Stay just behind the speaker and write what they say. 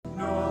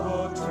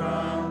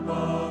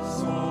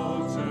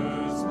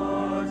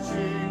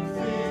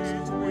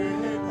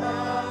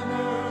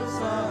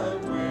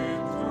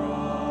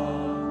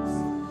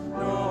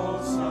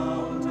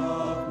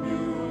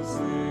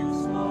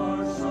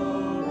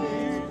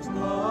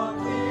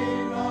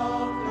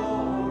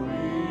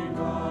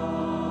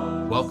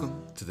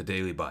Welcome to the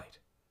Daily Bite.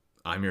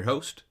 I'm your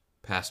host,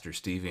 Pastor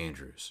Steve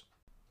Andrews.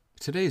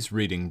 Today's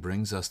reading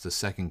brings us to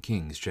 2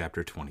 Kings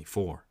chapter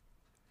 24.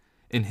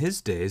 In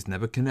his days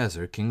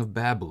Nebuchadnezzar, king of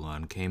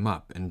Babylon, came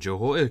up, and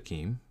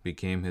Jehoiakim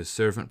became his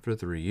servant for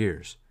 3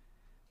 years.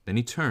 Then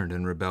he turned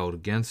and rebelled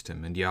against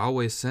him, and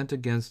Yahweh sent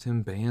against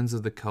him bands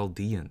of the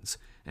Chaldeans,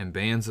 and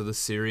bands of the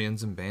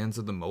Syrians, and bands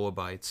of the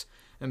Moabites,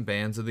 and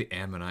bands of the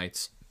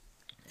Ammonites,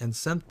 and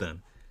sent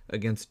them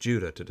against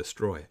Judah to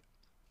destroy it,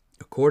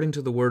 according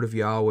to the word of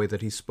Yahweh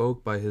that he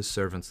spoke by his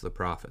servants the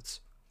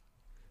prophets.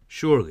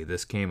 Surely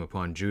this came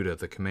upon Judah at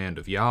the command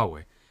of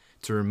Yahweh,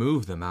 to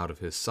remove them out of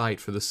his sight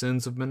for the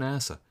sins of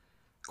Manasseh,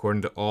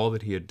 according to all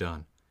that he had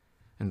done,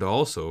 and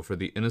also for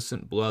the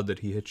innocent blood that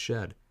he had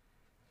shed.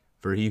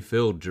 For he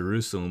filled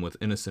Jerusalem with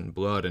innocent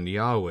blood, and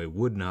Yahweh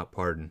would not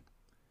pardon.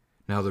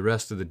 Now the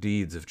rest of the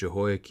deeds of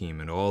Jehoiakim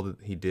and all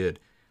that he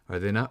did, are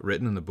they not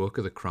written in the book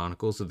of the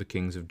Chronicles of the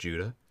kings of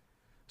Judah?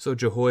 So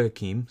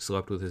Jehoiakim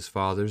slept with his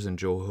fathers, and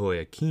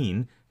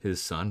Jehoiachin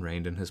his son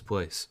reigned in his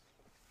place.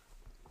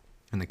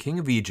 And the king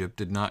of Egypt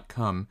did not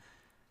come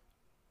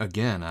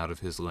again out of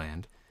his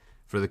land,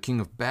 for the king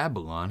of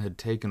Babylon had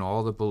taken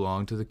all that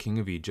belonged to the king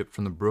of Egypt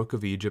from the brook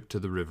of Egypt to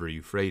the river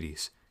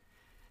Euphrates.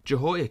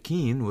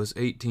 Jehoiachin was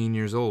 18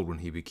 years old when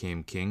he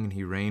became king, and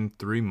he reigned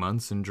 3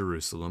 months in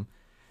Jerusalem.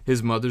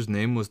 His mother's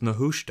name was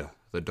Nehushta,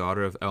 the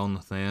daughter of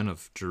Elnathan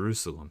of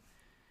Jerusalem.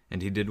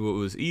 And he did what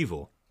was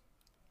evil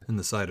in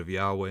the sight of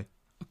Yahweh,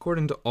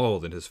 according to all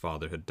that his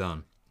father had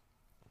done.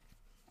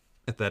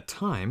 At that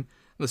time,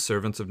 the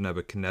servants of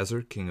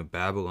Nebuchadnezzar, king of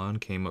Babylon,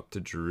 came up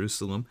to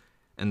Jerusalem,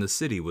 and the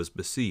city was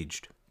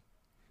besieged.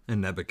 And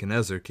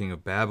Nebuchadnezzar, king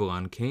of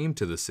Babylon, came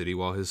to the city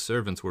while his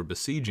servants were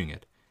besieging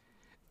it.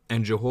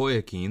 And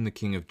Jehoiachin, the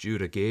king of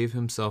Judah, gave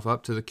himself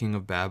up to the king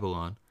of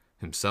Babylon,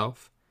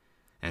 himself,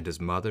 and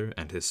his mother,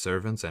 and his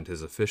servants, and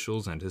his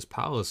officials, and his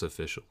palace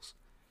officials.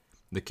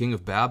 The king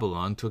of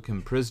Babylon took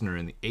him prisoner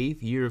in the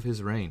 8th year of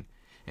his reign,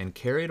 and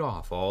carried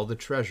off all the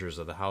treasures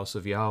of the house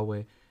of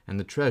Yahweh, and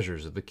the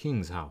treasures of the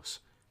king's house,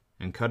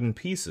 and cut in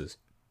pieces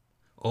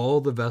all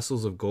the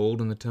vessels of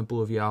gold in the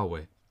temple of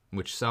Yahweh,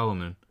 which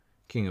Solomon,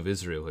 king of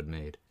Israel, had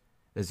made,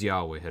 as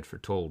Yahweh had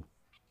foretold.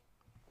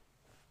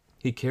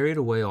 He carried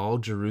away all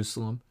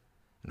Jerusalem,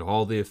 and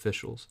all the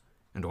officials,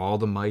 and all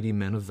the mighty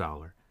men of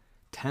valor,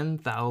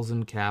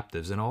 10,000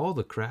 captives, and all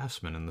the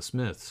craftsmen and the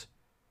smiths.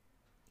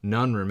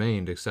 None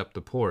remained except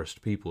the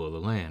poorest people of the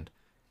land.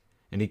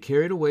 And he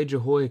carried away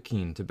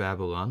Jehoiachin to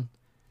Babylon.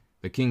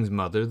 The king's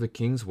mother, the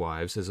king's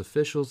wives, his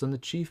officials, and the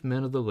chief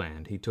men of the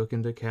land he took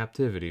into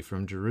captivity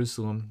from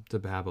Jerusalem to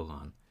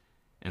Babylon.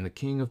 And the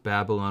king of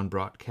Babylon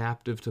brought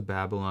captive to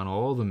Babylon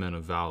all the men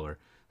of valor,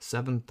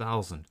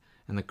 7,000,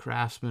 and the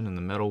craftsmen and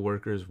the metal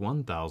workers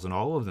 1,000,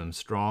 all of them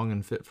strong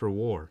and fit for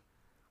war.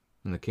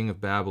 And the king of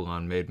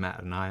Babylon made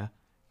Mattaniah,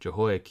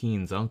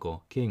 Jehoiachin's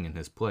uncle, king in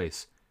his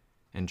place,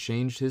 and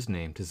changed his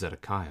name to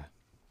Zedekiah.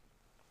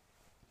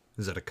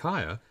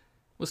 Zedekiah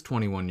was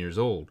 21 years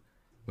old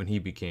when he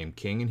became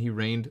king, and he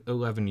reigned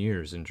 11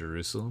 years in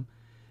Jerusalem.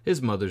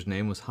 His mother's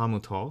name was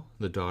Hamutal,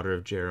 the daughter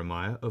of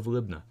Jeremiah of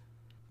Libnah.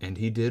 And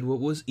he did what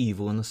was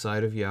evil in the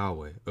sight of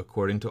Yahweh,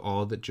 according to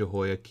all that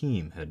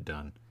Jehoiakim had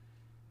done.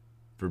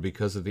 For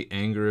because of the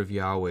anger of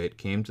Yahweh it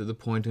came to the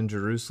point in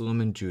Jerusalem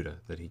and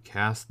Judah that he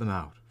cast them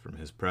out from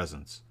his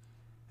presence.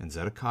 And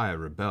Zedekiah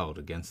rebelled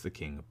against the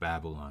king of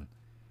Babylon.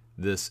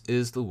 This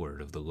is the word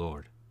of the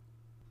Lord.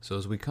 So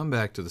as we come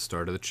back to the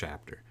start of the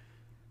chapter,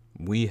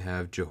 we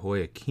have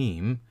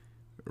Jehoiakim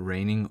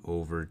reigning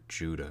over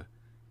Judah.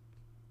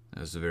 That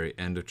was the very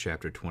end of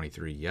chapter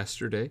 23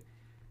 yesterday,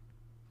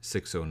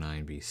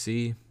 609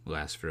 BC,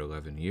 lasts for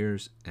 11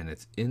 years, and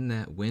it's in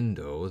that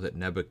window that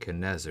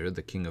Nebuchadnezzar,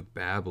 the king of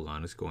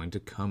Babylon, is going to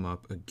come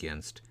up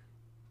against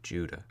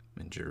Judah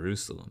and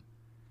Jerusalem.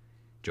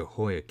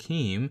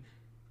 Jehoiakim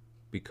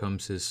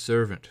becomes his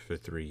servant for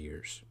 3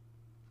 years.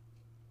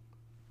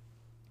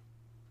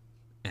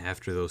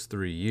 After those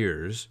 3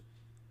 years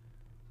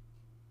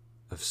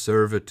of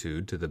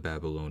servitude to the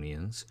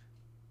Babylonians,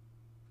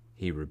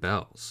 he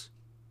rebels.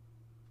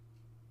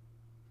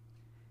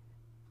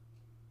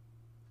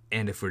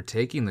 And if we're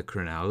taking the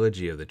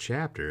chronology of the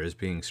chapter as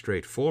being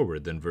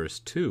straightforward, then verse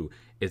 2,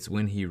 it's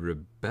when he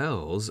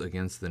rebels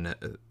against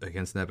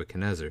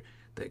Nebuchadnezzar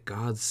that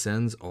God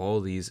sends all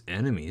these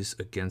enemies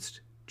against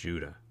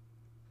Judah,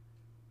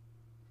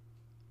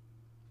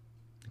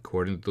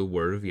 according to the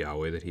word of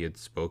Yahweh that he had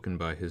spoken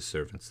by his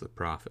servants the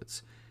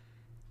prophets.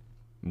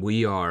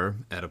 We are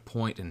at a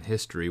point in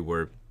history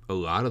where a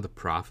lot of the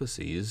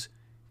prophecies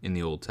in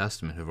the Old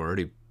Testament have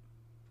already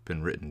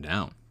been written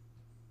down.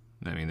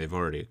 I mean, they've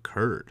already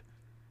occurred.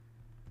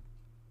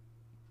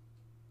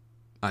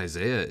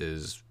 Isaiah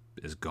is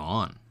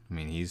gone. I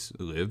mean, he's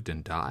lived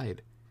and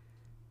died.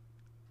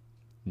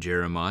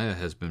 Jeremiah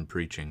has been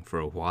preaching for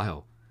a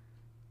while.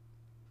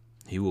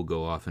 He will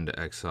go off into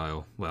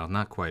exile. Well,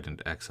 not quite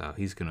into exile.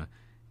 He's going to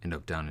end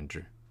up down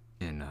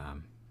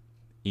in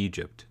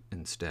Egypt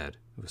instead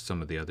with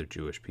some of the other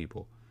Jewish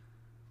people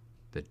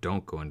that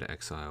don't go into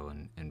exile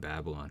in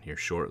Babylon here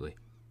shortly.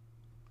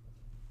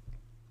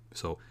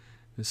 So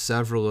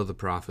Several of the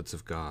prophets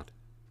of God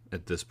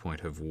at this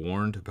point have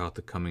warned about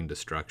the coming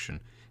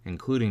destruction,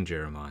 including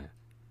Jeremiah.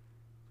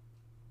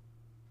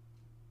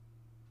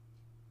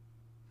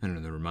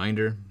 And the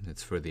reminder,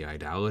 it's for the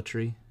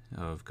idolatry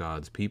of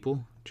God's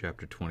people.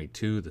 Chapter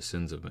 22, the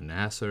sins of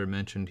Manasseh are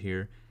mentioned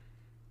here.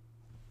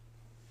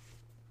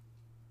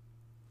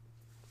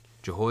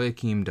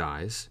 Jehoiakim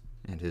dies,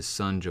 and his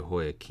son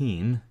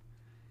Jehoiachin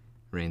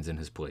reigns in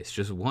his place.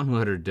 Just one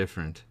letter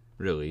different,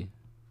 really,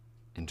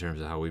 in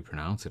terms of how we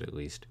pronounce it at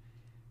least.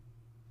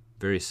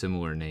 Very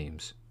similar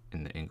names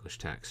in the English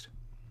text.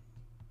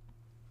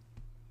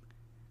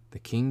 The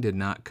king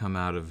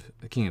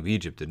of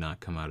Egypt did not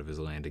come out of his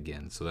land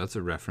again. So that's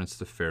a reference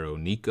to Pharaoh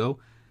Necho,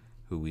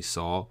 who we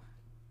saw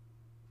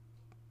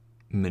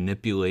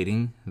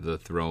manipulating the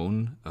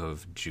throne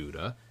of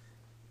Judah.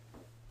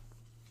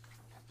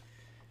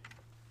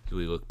 As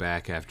we look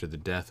back after the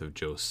death of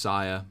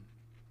Josiah,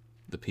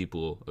 the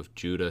people of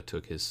Judah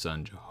took his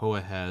son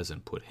Jehoahaz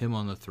and put him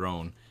on the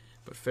throne,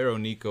 but Pharaoh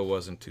Necho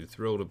wasn't too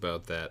thrilled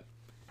about that.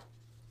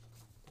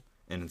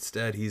 And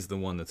instead, he's the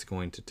one that's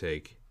going to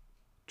take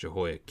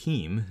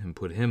Jehoiakim and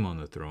put him on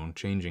the throne,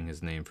 changing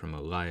his name from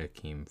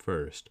Eliakim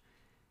first.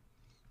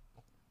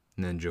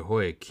 And then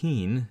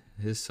Jehoiachin,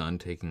 his son,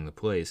 taking the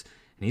place,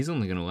 and he's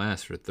only going to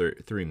last for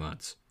 3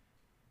 months.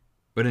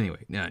 But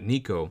anyway, now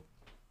Necho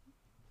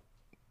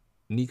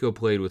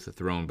played with the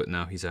throne, but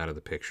now he's out of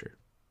the picture.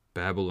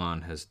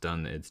 Babylon has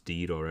done its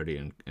deed already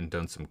and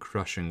done some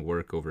crushing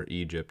work over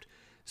Egypt.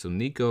 So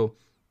Necho,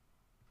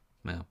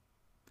 well,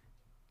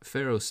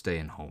 Pharaoh's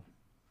staying home.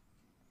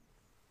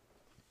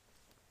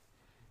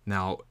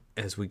 Now,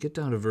 as we get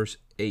down to verse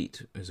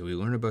 8, as we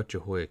learn about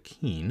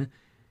Jehoiachin,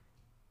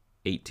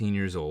 18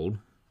 years old,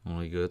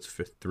 only gets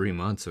for 3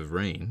 months of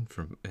reign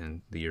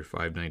in the year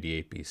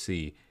 598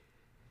 BC.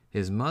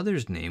 His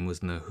mother's name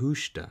was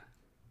Nehushta.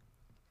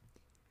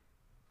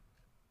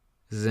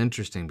 This is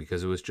interesting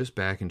because it was just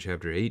back in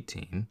chapter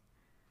 18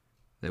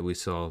 that we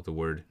saw the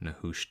word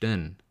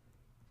Nehushten.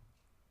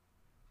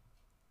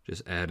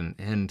 Just add an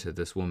N to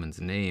this woman's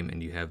name,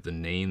 and you have the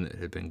name that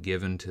had been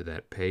given to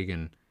that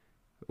pagan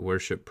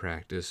worship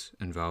practice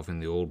involving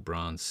the old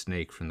bronze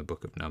snake from the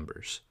book of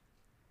Numbers.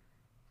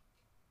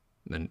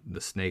 Then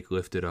the snake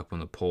lifted up on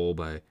the pole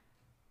by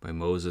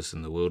Moses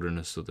in the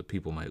wilderness so that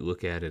people might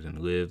look at it and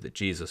live, that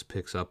Jesus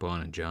picks up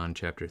on in John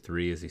chapter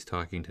 3 as he's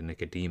talking to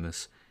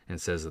Nicodemus and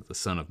says that the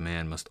Son of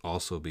Man must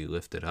also be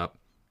lifted up,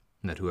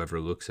 and that whoever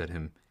looks at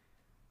him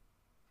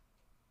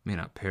may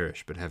not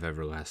perish but have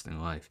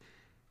everlasting life.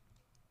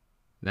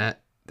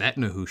 That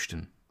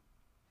Nehushtan,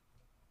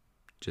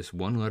 just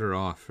one letter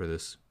off for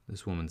this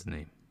woman's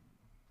name.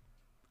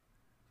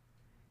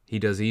 He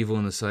does evil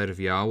in the sight of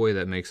Yahweh.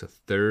 That makes a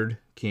third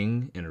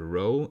king in a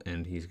row,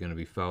 and he's going to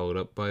be followed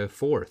up by a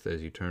fourth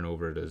as you turn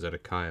over to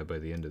Zedekiah by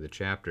the end of the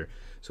chapter.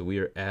 So we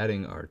are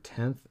adding our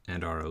 10th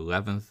and our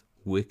 11th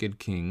wicked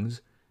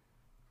kings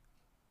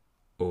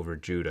over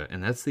Judah,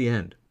 and that's the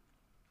end.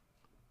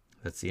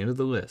 That's the end of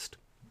the list.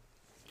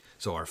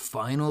 So our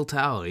final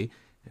tally,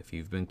 if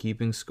you've been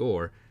keeping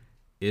score,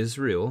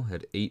 Israel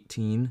had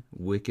 18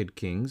 wicked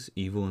kings,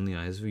 evil in the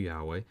eyes of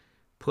Yahweh,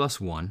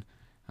 plus one,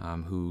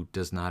 who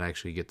does not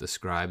actually get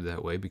described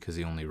that way because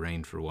he only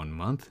reigned for 1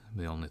 month.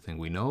 The only thing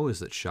we know is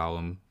that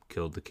Shallum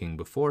killed the king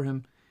before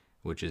him,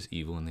 which is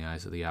evil in the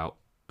eyes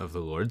of the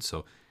Lord.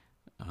 So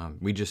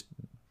we just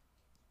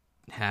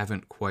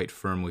haven't quite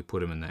firmly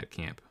put him in that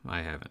camp.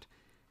 I haven't,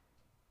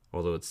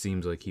 although it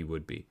seems like he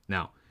would be.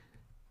 Now,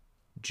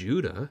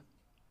 Judah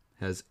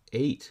has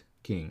 8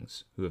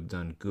 kings who have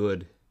done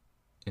good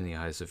in the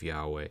eyes of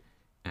Yahweh,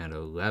 and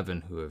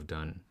 11 who have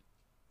done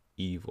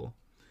evil.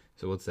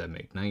 So what's that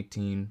make?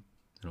 19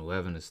 and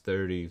 11 is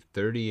 30.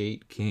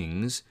 38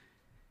 kings,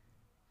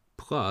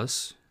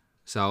 plus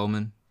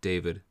Solomon,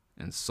 David,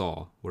 and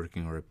Saul,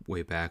 working our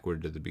way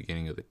backward to the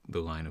beginning of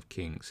the line of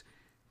kings.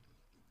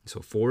 So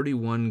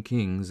 41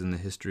 kings in the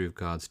history of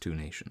God's 2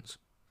 nations.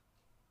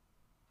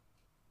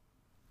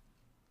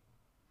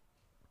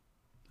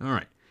 All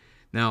right.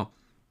 Now,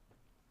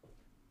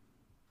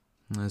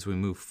 as we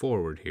move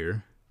forward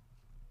here,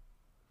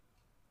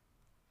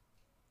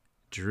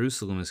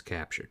 Jerusalem is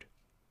captured.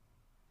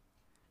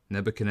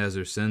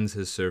 Nebuchadnezzar sends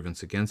his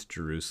servants against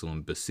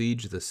Jerusalem,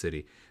 besiege the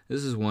city.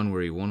 This is one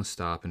where you want to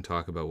stop and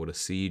talk about what a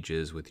siege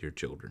is with your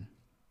children.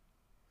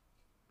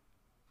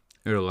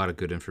 There's a lot of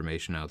good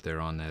information out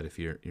there on that if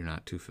you're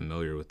not too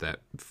familiar with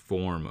that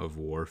form of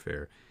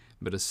warfare.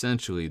 But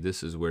essentially,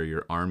 this is where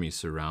your army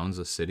surrounds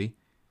a city.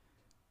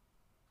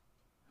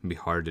 It'd be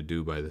hard to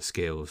do by the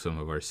scale of some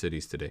of our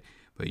cities today.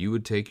 But you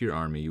would take your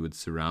army, you would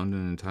surround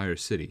an entire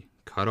city,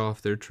 cut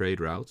off their trade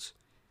routes,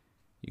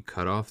 you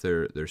cut off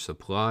their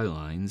supply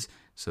lines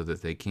so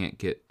that they can't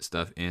get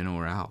stuff in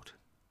or out.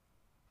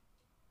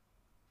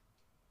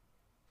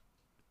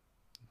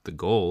 The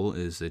goal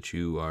is that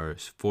you are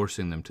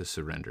forcing them to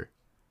surrender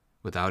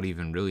without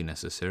even really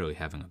necessarily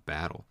having a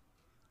battle,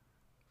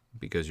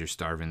 because you're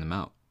starving them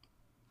out.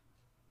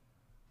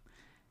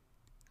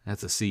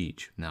 That's a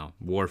siege. Now,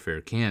 warfare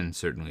can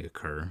certainly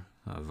occur.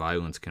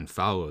 Violence can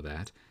follow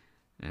that,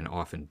 and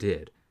often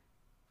did.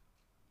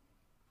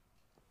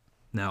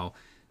 Now,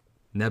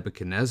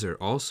 Nebuchadnezzar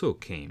also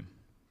came,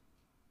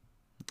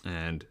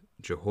 and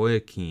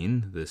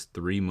Jehoiakim, this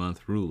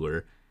 3-month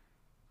ruler,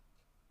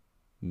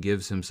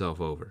 gives himself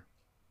over.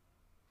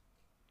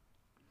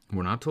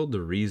 We're not told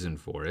the reason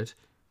for it,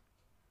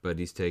 but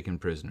he's taken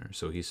prisoner.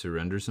 So he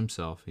surrenders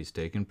himself. He's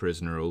taken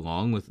prisoner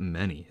along with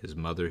many, his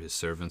mother, his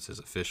servants, his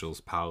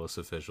officials, palace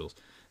officials.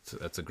 So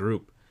that's a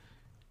group.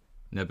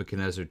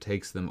 Nebuchadnezzar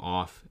takes them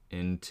off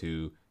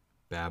into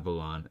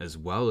Babylon, as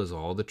well as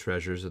all the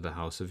treasures of the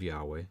house of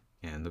Yahweh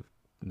and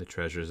the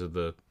treasures of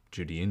the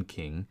Judean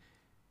king.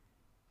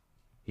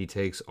 He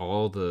takes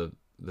all the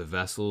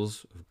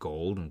vessels of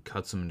gold and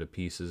cuts them into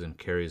pieces and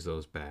carries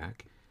those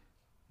back.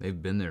 They've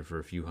been there for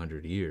a few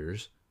hundred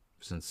years,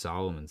 since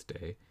Solomon's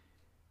day.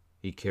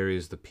 He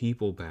carries the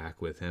people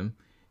back with him,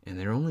 and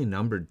they're only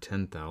numbered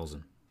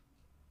 10,000.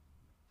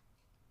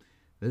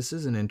 This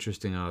is an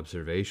interesting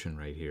observation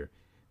right here.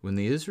 When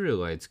the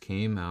Israelites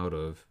came out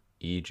of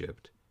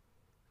Egypt,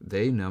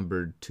 they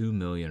numbered 2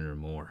 million or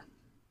more.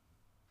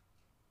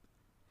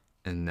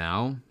 And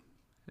now,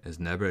 as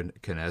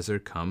Nebuchadnezzar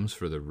comes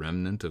for the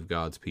remnant of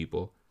God's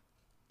people,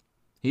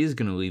 he is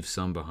going to leave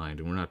some behind,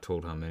 and we're not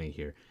told how many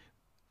here.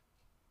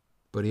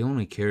 But he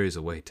only carries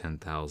away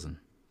 10,000.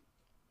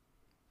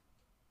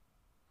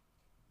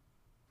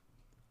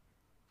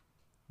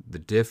 The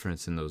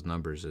difference in those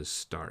numbers is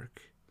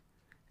stark,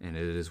 and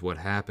it is what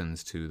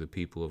happens to the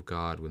people of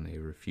God when they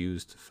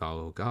refuse to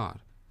follow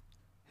God.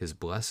 His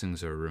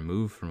blessings are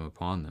removed from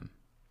upon them,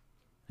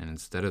 and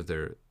instead of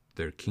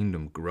their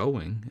kingdom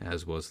growing,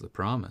 as was the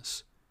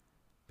promise,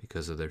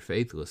 because of their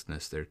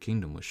faithlessness, their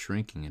kingdom was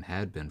shrinking and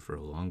had been for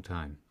a long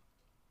time.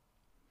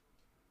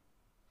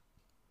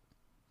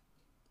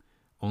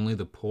 Only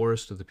the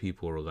poorest of the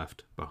people were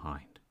left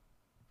behind.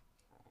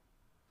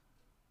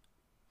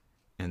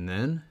 And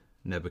then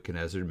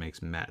Nebuchadnezzar makes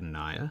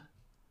Mattaniah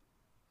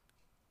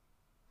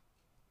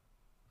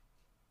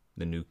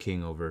the new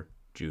king over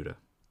Judah,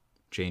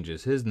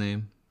 changes his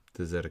name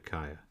to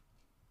Zedekiah.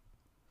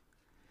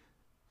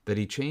 That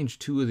he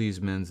changed 2 of these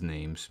men's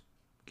names,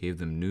 gave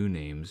them new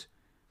names.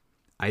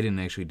 I didn't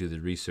actually do the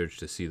research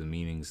to see the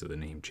meanings of the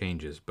name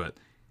changes, but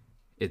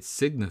it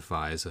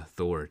signifies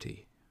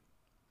authority.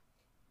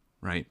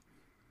 Right?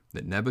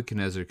 That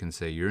Nebuchadnezzar can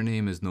say, your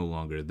name is no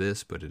longer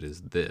this, but it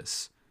is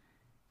this,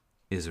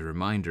 is a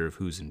reminder of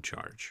who's in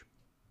charge.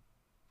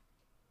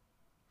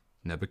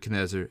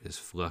 Nebuchadnezzar is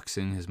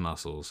flexing his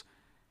muscles,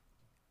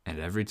 and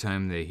every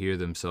time they hear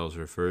themselves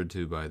referred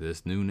to by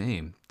this new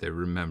name, they're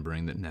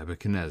remembering that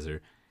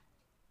Nebuchadnezzar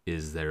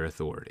is their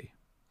authority.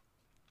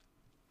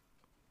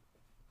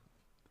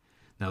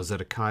 Now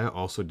Zedekiah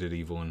also did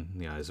evil in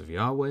the eyes of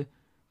Yahweh.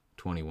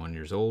 21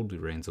 years old, he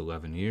reigns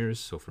 11 years,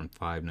 so from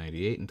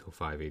 598 until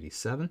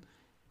 587.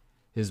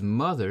 His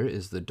mother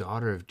is the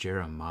daughter of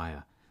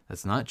Jeremiah.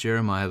 That's not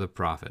Jeremiah the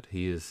prophet.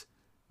 He is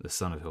the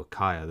son of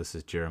Hilkiah. This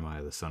is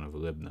Jeremiah the son of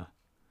Libnah.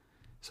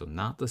 So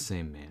not the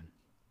same man.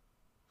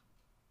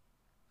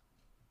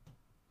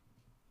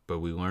 But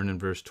we learn in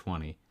verse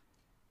 20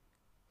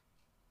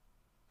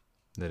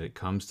 that it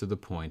comes to the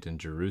point in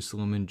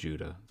Jerusalem and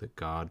Judah that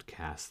God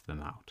casts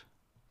them out.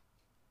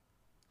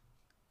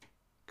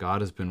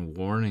 God has been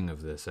warning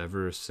of this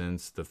ever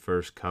since the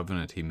first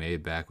covenant he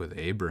made back with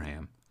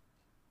Abraham.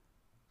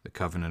 The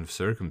covenant of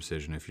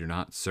circumcision. If you're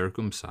not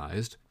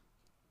circumcised,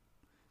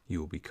 you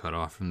will be cut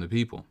off from the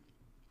people.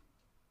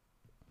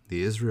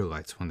 The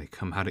Israelites, when they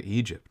come out of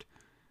Egypt,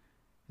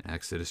 in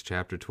Exodus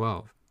chapter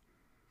 12,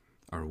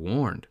 are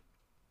warned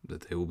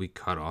that they will be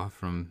cut off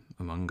from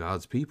among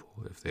God's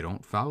people if they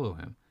don't follow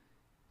him.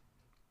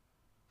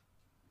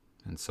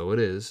 And so it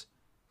is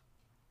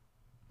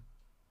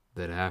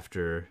that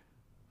after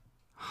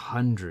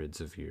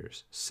hundreds of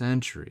years,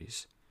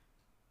 centuries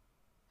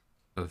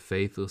of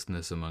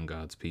faithlessness among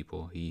God's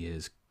people, he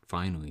is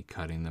finally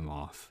cutting them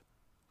off.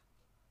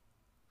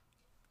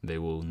 They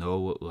will know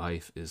what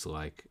life is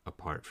like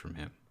apart from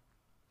him,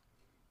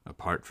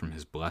 apart from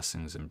his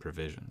blessings and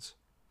provisions.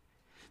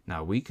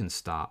 Now we can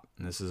stop,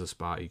 and this is a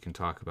spot you can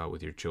talk about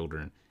with your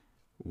children.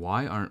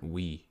 Why aren't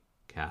we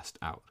cast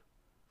out?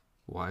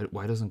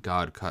 Why doesn't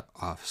God cut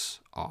us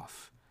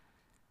off?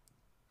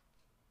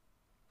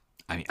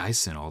 I mean, I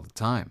sin all the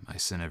time. I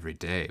sin every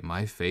day.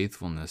 My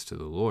faithfulness to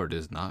the Lord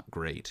is not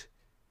great.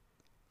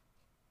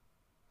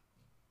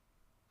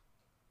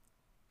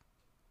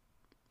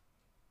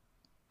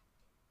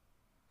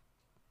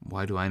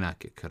 Why do I not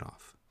get cut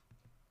off?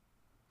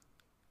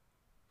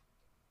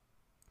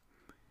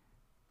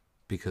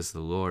 Because the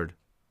Lord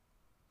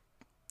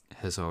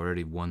has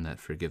already won that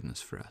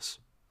forgiveness for us.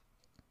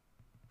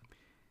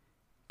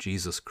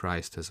 Jesus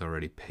Christ has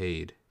already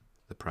paid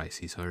the price.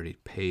 He's already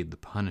paid the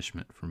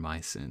punishment for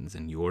my sins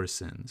and your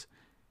sins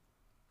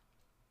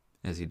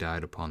as he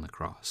died upon the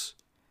cross.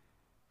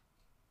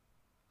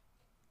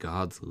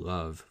 God's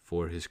love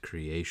for his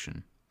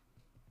creation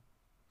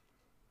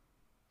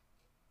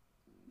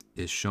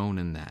is shown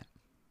in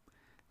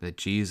that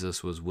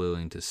Jesus was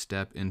willing to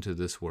step into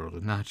this world,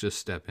 and not just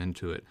step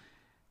into it,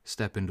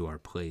 step into our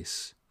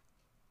place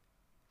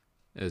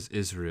as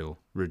Israel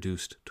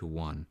reduced to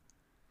one,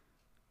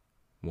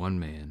 one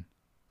man,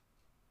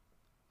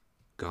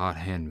 God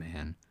and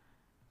man,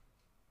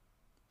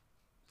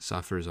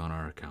 suffers on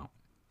our account.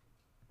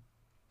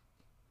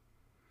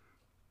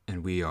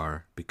 And we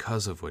are,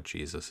 because of what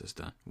Jesus has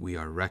done, we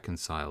are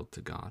reconciled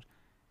to God.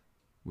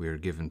 We are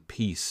given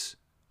peace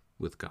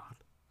with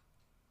God.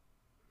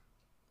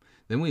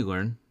 Then we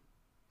learn,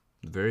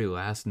 the very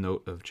last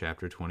note of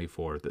chapter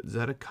 24, that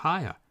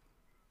Zedekiah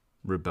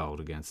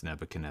rebelled against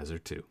Nebuchadnezzar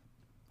too.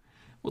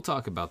 We'll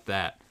talk about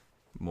that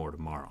more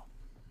tomorrow.